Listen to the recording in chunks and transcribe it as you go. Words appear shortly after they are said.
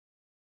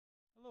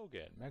Hello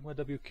again,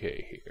 magmawk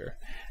here,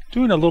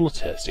 doing a little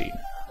testing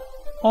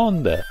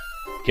on the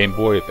Game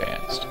Boy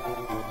Advanced.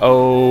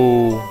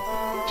 Oh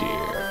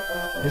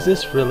dear, is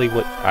this really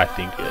what I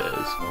think it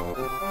is?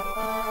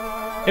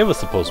 It was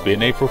supposed to be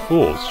an April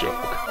Fool's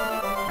joke.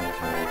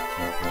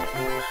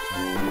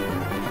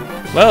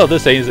 Well,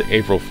 this ain't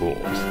April Fool's.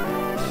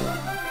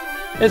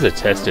 It's a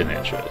test in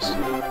interest.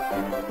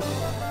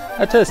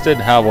 I tested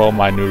how well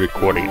my new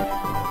recording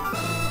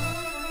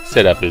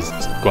setup is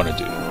going to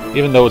do,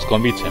 even though it's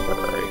going to be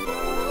temporary.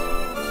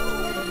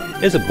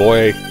 It's a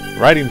boy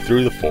riding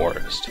through the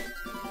forest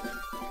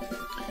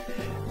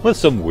with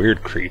some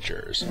weird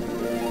creatures.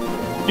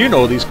 You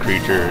know these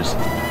creatures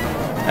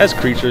as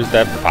creatures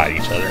that fight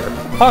each other.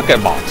 Pocket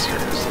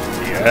monsters.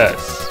 Yes.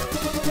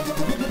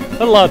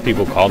 But a lot of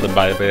people call them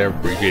by their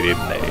abbreviated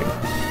name.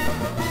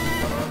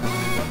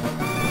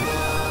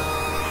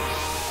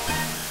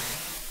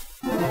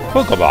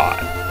 Pokemon.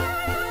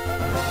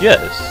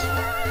 Yes.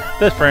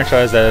 This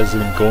franchise has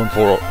been going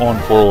on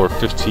for over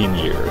 15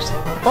 years.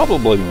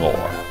 Probably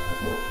more.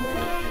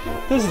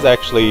 This is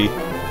actually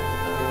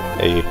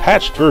a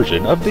patched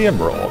version of the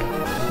Emerald,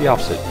 the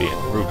opposite being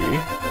Ruby.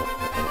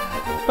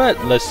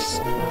 But let's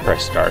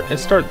press start and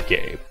start the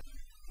game.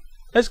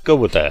 Let's go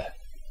with the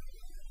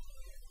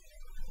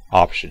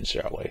options,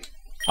 shall we?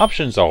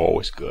 Options are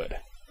always good.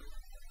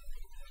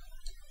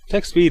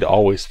 Text speed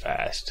always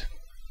fast.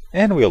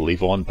 And we'll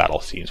leave on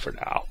battle scenes for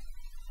now.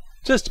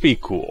 Just to be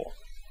cool.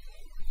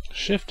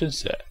 Shift and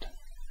set.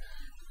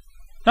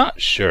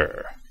 Not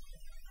sure.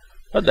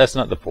 But that's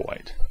not the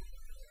point.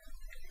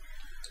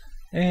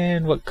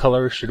 And what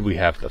color should we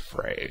have the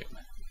frame?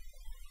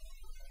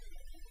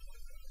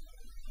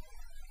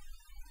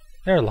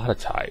 There are a lot of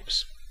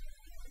types.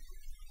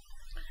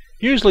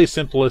 Usually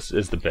simplest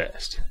is the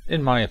best,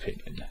 in my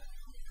opinion.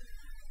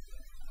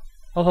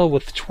 Although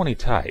with 20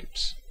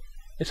 types,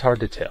 it's hard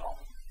to tell.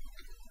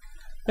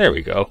 There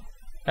we go.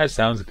 That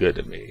sounds good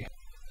to me.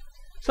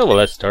 So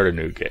let's start a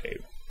new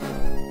game.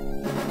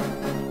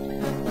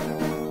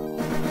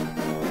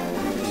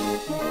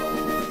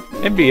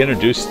 And be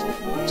introduced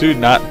to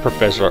not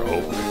Professor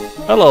Oak.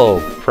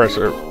 Hello,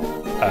 Professor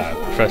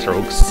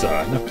Oak's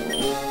son,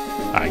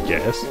 I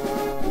guess.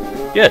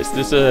 Yes,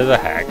 this is a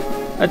hack,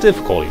 a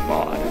difficulty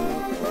mod,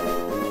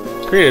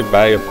 created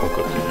by a Poke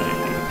community.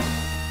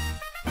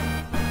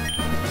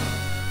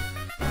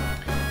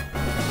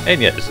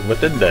 And yes,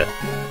 within the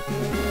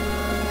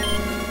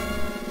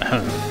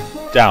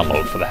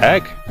download for the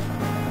hack,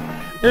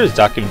 there is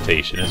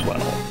documentation as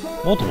well,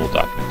 multiple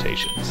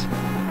documentations.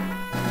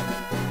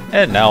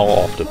 And now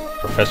off to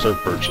Professor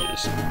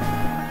Birch's.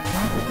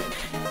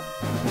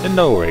 In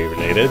no way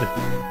related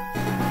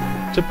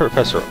to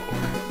Professor Oak,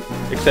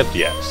 except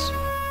yes.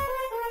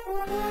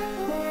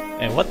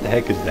 And what the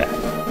heck is that?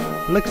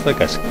 It looks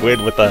like a squid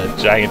with a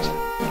giant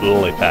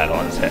lily pad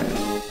on his head.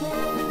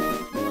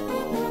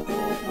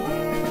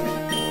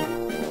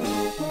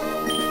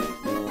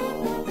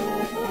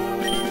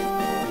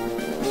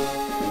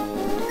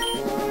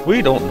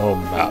 We don't know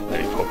about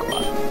many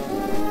Pokemon.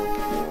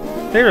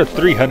 There are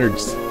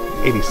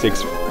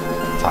 386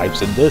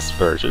 types in this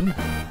version.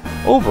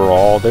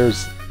 Overall,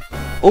 there's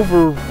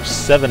over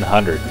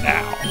 700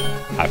 now,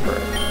 I've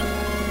heard.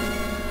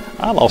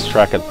 I lost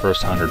track of the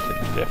first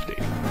 150.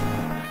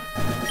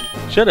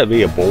 Should it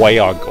be a boy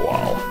or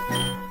girl?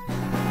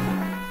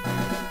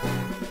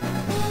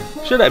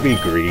 Should I be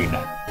green?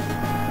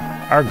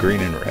 Or green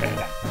and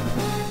red?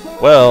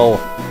 Well,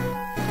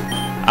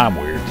 I'm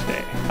weird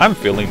today. I'm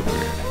feeling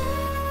weird.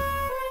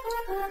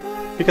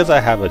 Because I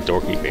have a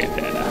dorky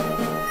bandana.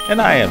 And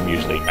I am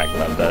usually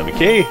magmawk,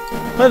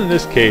 but in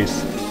this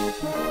case,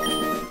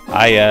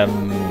 I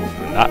am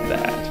not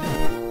that.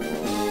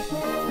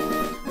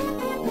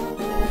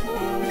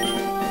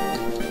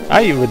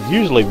 I would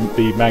usually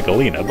be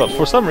Magalina, but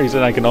for some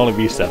reason I can only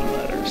be 7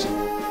 letters.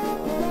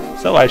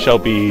 So I shall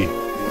be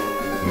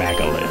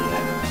Magalin.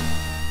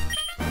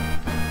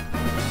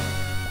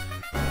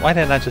 Why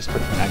didn't I just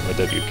put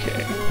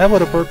magmawk? That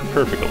would have worked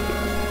perfectly.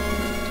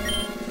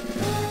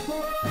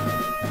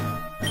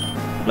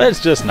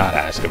 Let's just not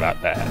ask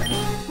about that.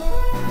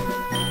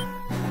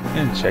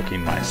 And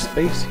checking my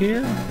space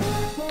here.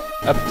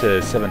 Up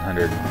to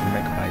 700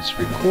 megabytes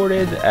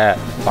recorded at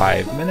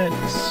 5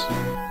 minutes.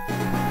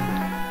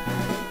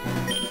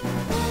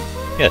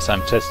 Yes,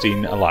 I'm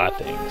testing a lot of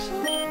things,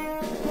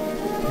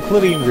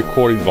 including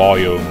recording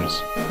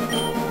volumes,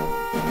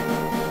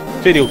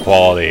 video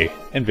quality,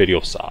 and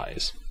video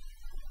size.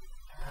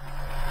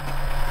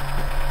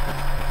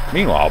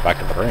 Meanwhile, back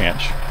at the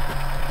ranch,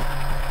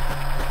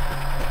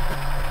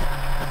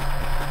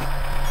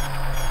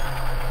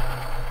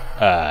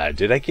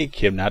 did I get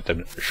kidnapped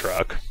in a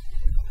truck?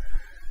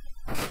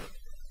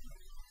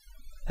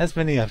 As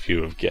many of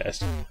you have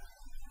guessed,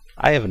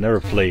 I have never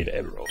played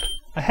Emerald.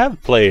 I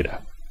have played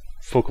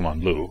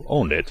Pokemon Blue,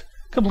 owned it,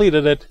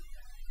 completed it,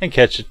 and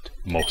catched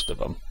most of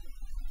them.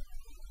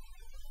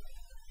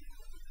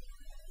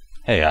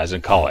 Hey, I was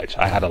in college.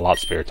 I had a lot of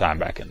spare time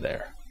back in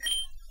there.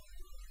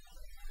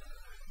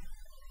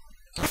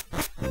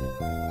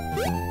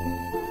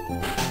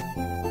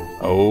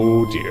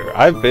 Oh dear,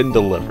 I've been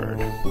delivered.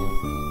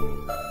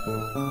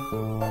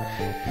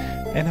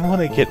 And I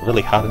want to get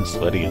really hot and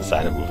sweaty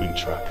inside a moving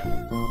truck.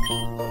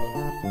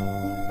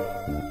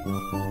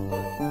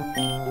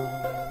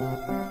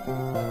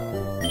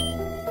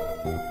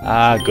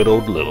 Ah, good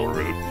old Little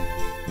Root.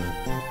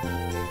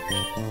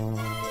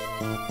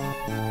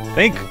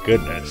 Thank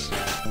goodness.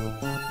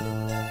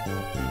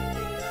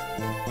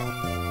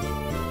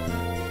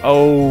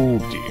 Oh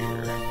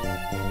dear.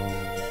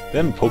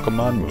 Them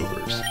Pokemon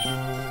movers.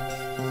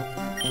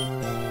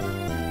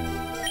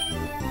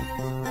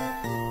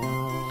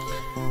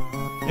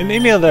 In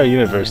any other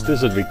universe,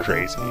 this would be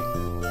crazy.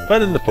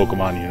 But in the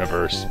Pokemon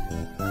universe,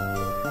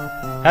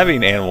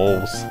 having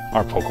animals,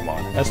 or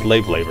Pokemon, as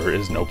slave labor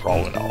is no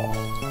problem at all.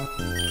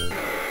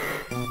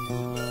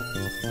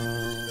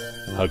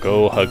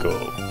 Huggo,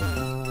 huggo.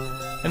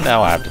 And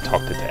now I have to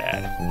talk to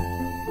Dad.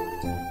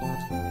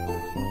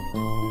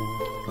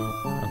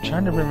 I'm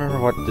trying to remember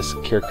what this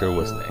character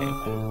was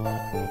named.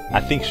 I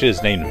think she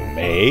was named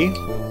May?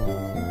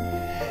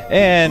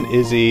 And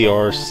Izzy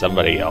or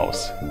somebody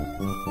else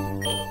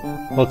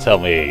will tell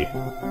me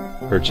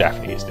her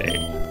Japanese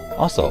name.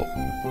 Also,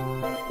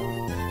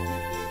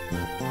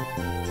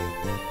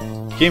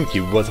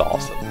 GameCube was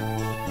awesome.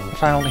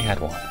 If I only had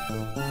one.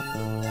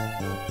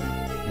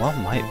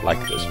 Mom might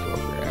like this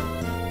program.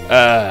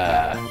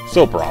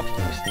 So Prof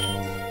first.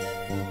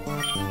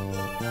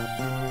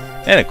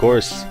 And of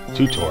course,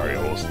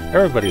 tutorials.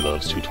 Everybody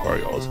loves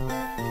tutorials.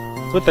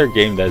 With their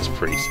game that is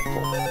pretty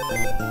simple.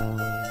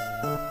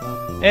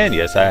 And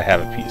yes, I have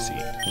a PC.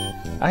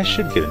 I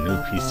should get a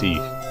new PC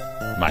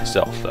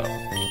myself, though.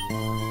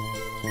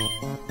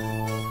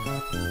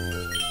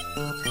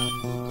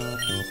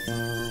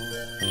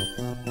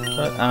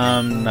 But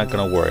I'm not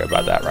gonna worry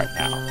about that right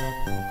now.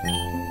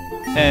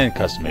 And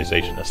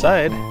customization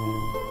aside,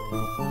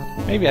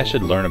 maybe I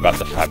should learn about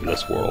the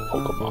fabulous world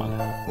Pokemon.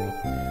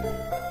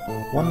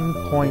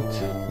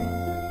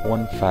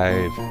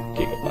 1.15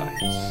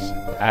 gigabytes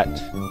at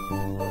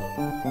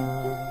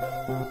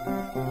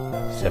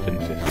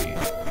 750.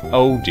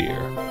 Oh dear.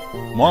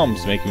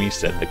 Mom's making me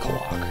set the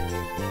clock.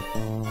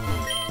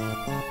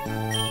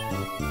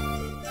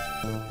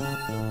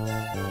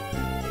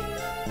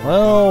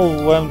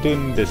 Well, I'm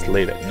doing this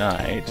late at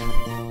night.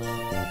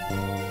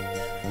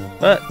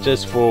 But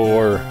just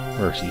for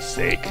mercy's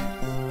sake,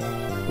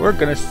 we're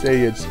gonna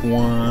say it's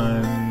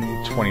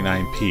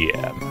 1:29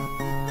 p.m.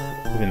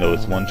 Even though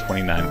it's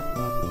 1:29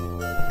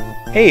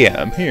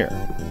 a.m. here.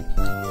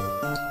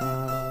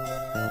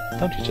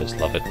 Don't you just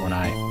love it when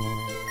I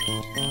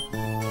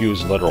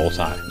use literal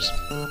times?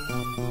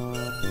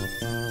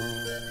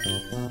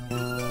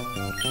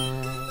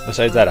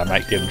 Besides that, I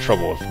might get in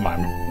trouble with my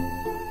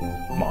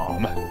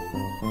mom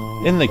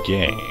in the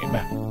game.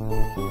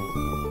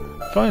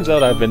 Finds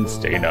out I've been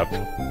staying up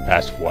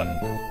past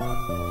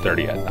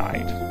 1:30 at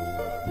night.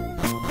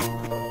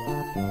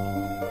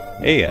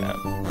 AM,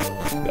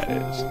 that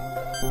is.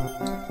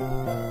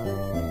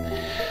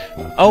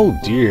 Oh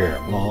dear,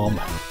 Mom.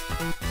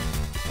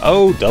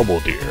 Oh, double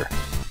dear.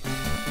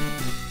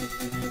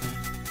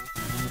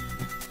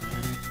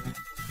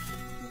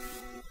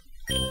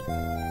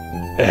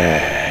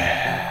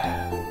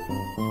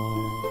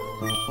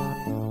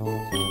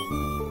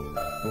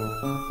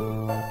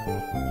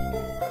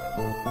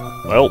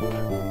 Well,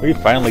 we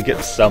finally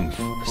get some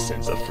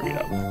sense of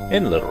freedom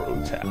in Little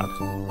Root Town.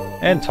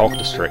 And talk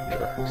to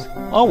strangers.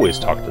 Always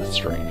talk to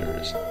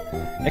strangers.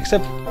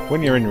 Except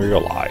when you're in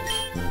real life.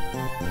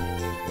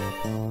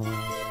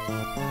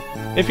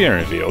 If you're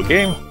in a video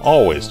game,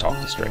 always talk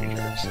to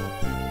strangers.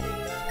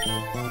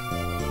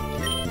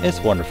 It's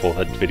wonderful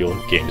that video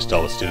games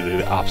tell us to do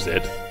the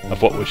opposite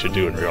of what we should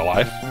do in real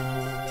life.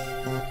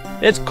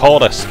 It's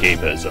called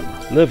escapism.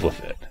 Live with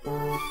it.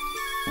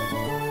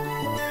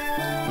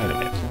 Wait a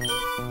minute.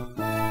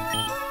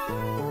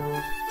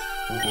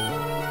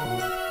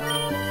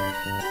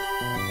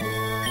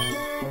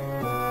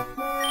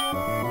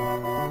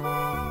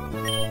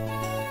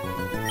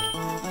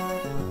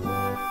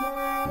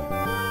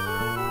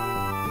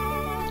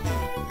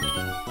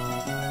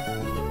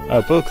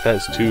 A book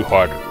that's too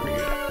hard to read.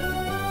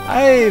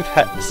 I've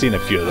seen a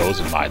few of those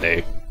in my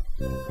day.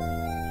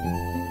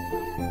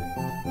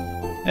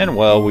 And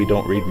well, we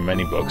don't read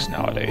many books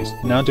nowadays,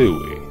 now do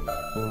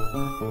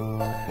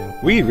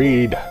we? We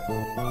read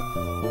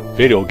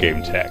video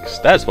game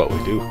text. That's what we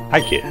do.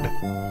 Hi, kid.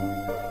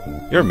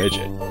 You're a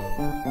midget.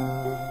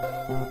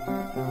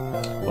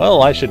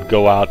 Well, I should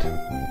go out.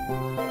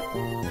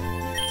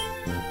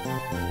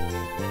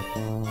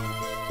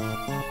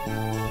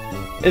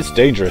 It's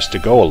dangerous to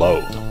go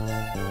alone.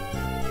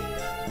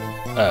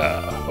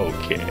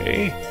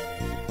 Okay.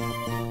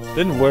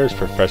 Then where's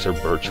Professor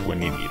Birch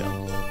when you need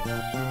him?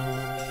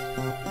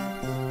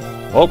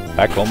 Well,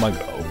 back home I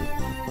go.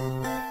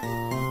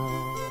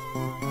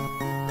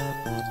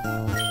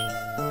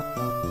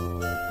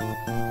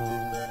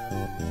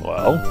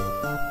 Well,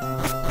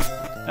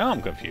 now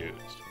I'm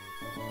confused.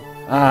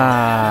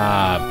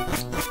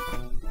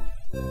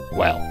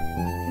 Well.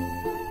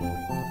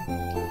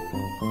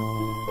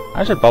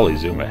 I should probably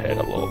zoom ahead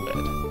a little bit.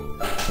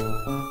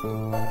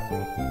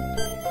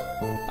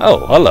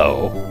 Oh,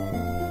 hello.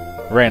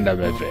 Random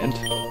event.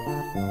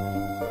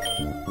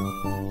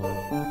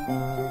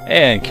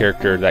 And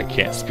character that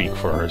can't speak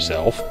for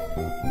herself.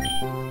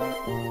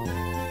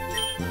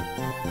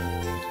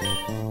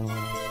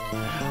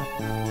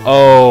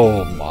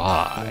 Oh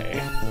my.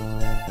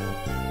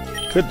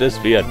 Could this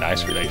be a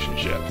nice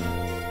relationship?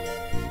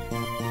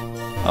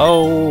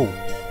 Oh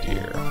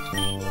dear.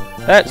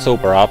 That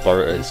soap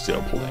opera is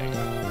still playing.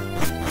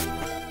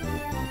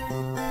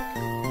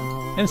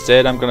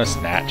 Instead, I'm gonna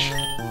snatch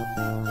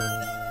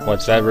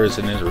whatever is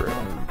in his room.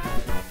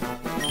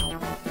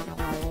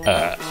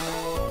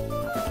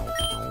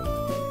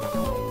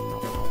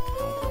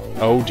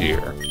 Oh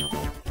dear.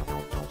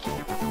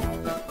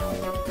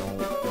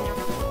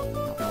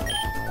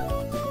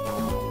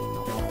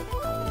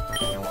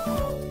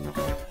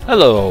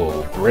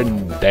 Hello,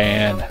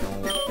 Brendan.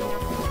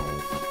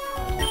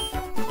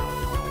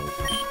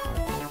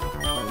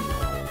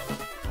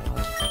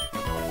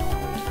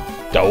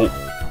 Dope.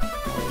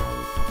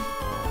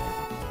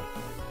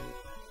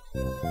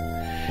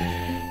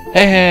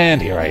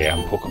 And here I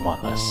am,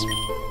 Pokemonless.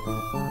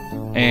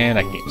 And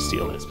I can't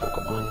steal his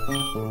Pokemon.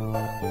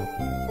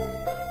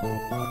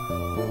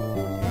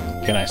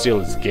 Can I steal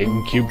his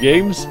GameCube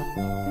games?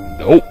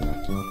 Nope.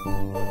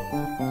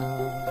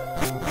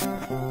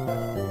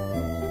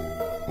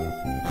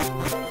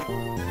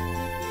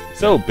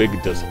 So big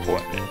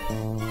disappointment.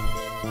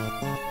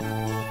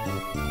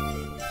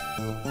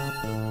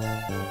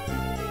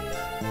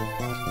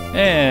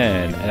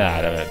 And an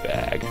item in a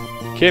bag.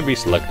 Can be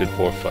selected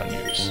for fun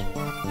use.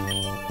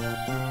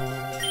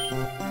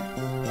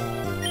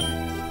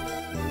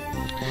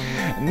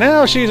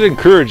 Now she's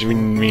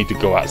encouraging me to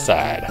go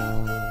outside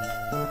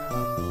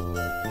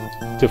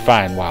to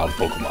find wild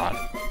Pokemon.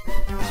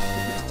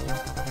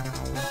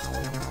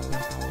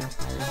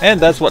 And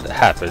that's what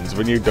happens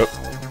when you don't...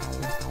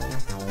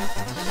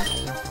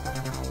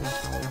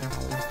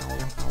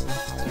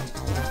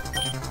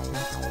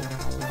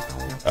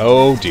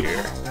 Oh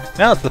dear.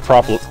 Now it's the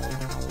problem.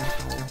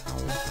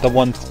 The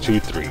 1, 2,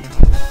 3.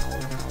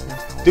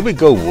 Do we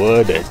go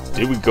wood?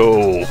 Do we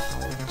go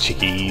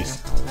chickies?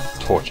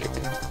 Torchic.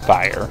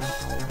 Fire.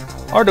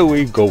 Or do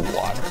we go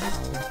water?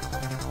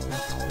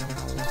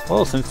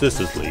 Well, since this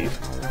is leaf,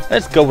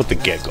 let's go with the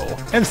gecko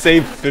and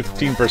save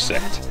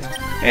 15%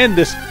 and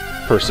this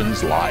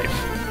person's life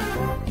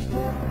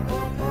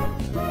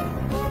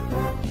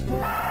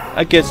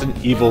against an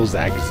evil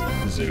Zigzag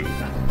Zoo,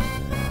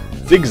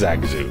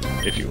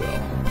 if you will.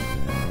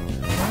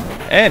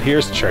 And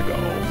here's Treco,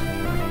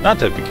 not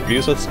to be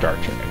confused with Star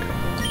Trek.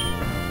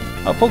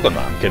 A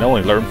Pokemon can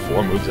only learn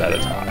 4 moves at a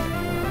time.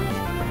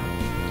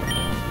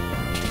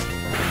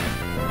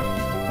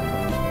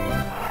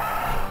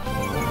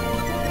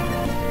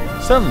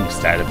 Some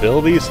stat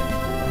abilities,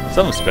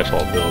 some special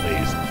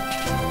abilities,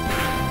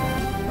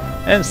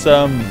 and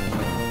some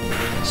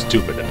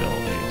stupid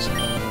abilities.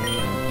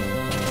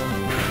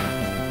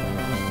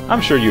 I'm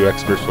sure you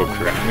experts will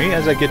correct me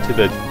as I get to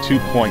the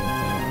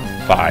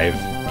 2.5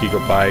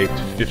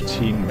 gigabyte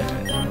 15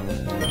 minute mark.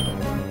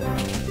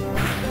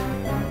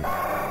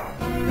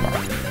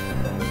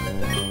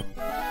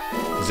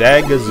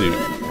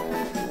 Zagazoo.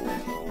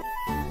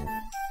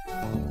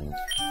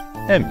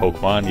 And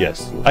Pokemon,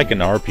 yes, like an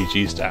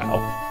RPG style.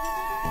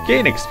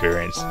 Gain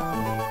experience,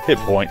 hit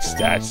points,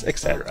 stats,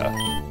 etc.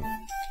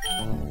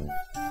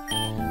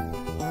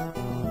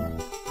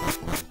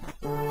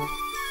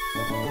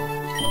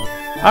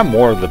 I'm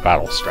more of the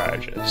battle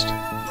strategist.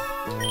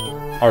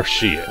 Or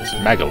she is,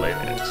 Megalyn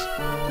is.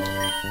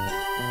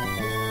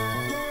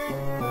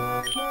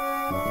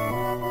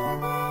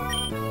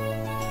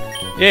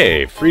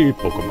 Yay, free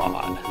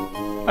Pokemon.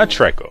 A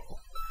Treco.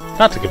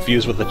 Not to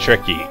confuse with a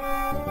Trekkie.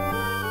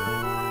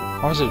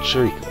 Or is it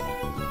Trico?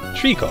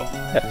 Trico,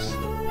 yes.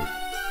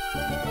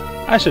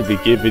 I should be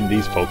giving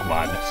these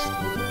Pokemon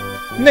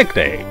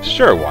nicknames,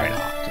 sure, why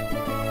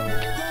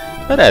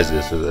not? But as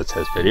this is a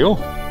test video,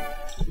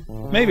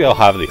 maybe I'll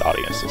have the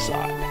audience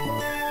decide.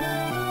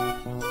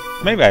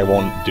 Maybe I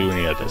won't do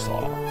any of this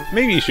all.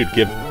 Maybe you should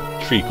give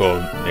Trico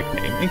a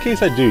nickname in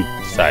case I do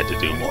decide to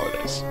do more of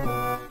this.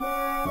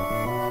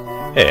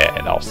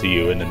 And I'll see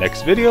you in the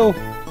next video,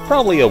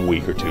 probably a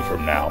week or 2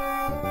 from now.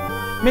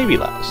 Maybe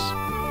less.